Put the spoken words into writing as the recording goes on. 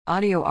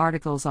Audio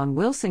articles on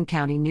Wilson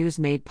County News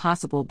made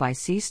possible by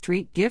C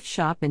Street Gift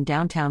Shop in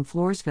downtown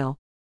Floresville.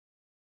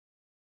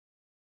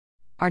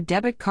 Are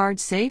debit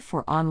cards safe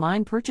for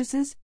online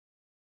purchases?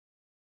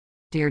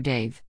 Dear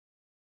Dave,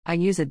 I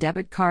use a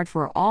debit card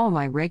for all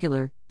my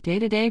regular,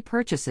 day-to-day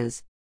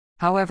purchases.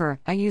 However,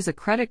 I use a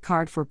credit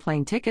card for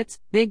plane tickets,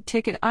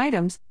 big-ticket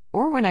items,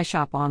 or when I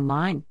shop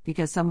online,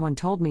 because someone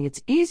told me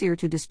it's easier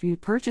to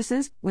dispute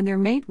purchases when they're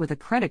made with a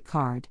credit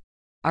card.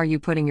 Are you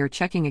putting your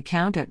checking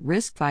account at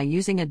risk by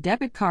using a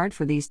debit card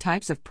for these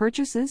types of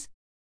purchases?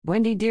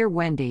 Wendy, dear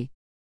Wendy.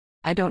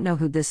 I don't know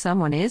who this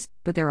someone is,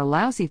 but they're a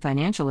lousy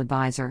financial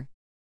advisor.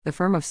 The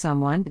firm of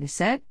someone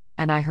said,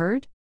 and I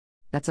heard?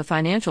 That's a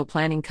financial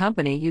planning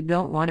company you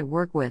don't want to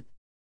work with.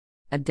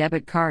 A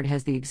debit card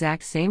has the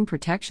exact same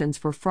protections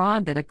for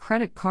fraud that a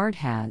credit card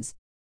has.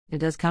 It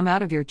does come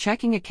out of your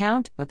checking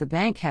account, but the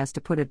bank has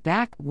to put it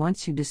back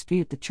once you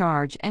dispute the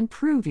charge and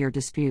prove your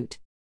dispute.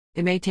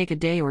 It may take a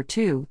day or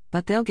two,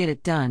 but they'll get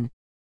it done.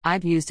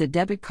 I've used a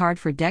debit card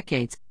for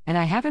decades, and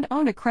I haven't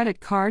owned a credit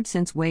card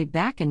since way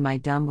back in my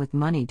dumb with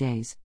money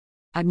days.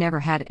 I've never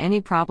had any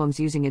problems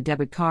using a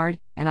debit card,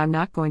 and I'm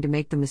not going to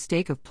make the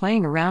mistake of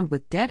playing around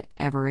with debt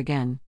ever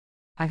again.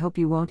 I hope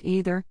you won't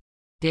either.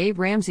 Dave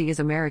Ramsey is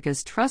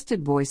America's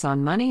trusted voice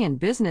on money and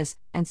business,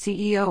 and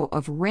CEO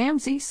of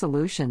Ramsey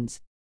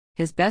Solutions.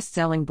 His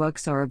best-selling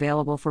books are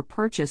available for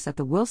purchase at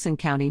the Wilson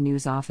County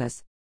News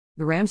office.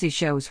 The Ramsey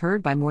Show is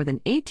heard by more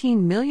than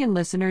 18 million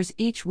listeners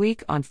each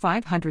week on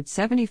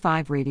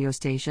 575 radio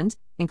stations,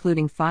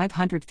 including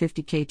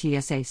 550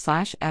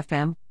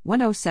 KTSA/FM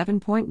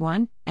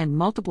 107.1 and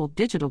multiple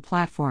digital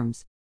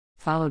platforms.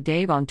 Follow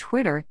Dave on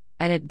Twitter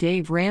at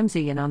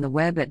 @DaveRamsey and on the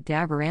web at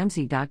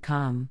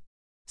davramsey.com.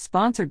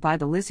 Sponsored by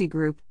the Lizzie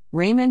Group,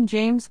 Raymond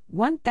James,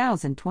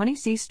 1020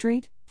 C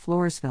Street,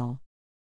 Floresville.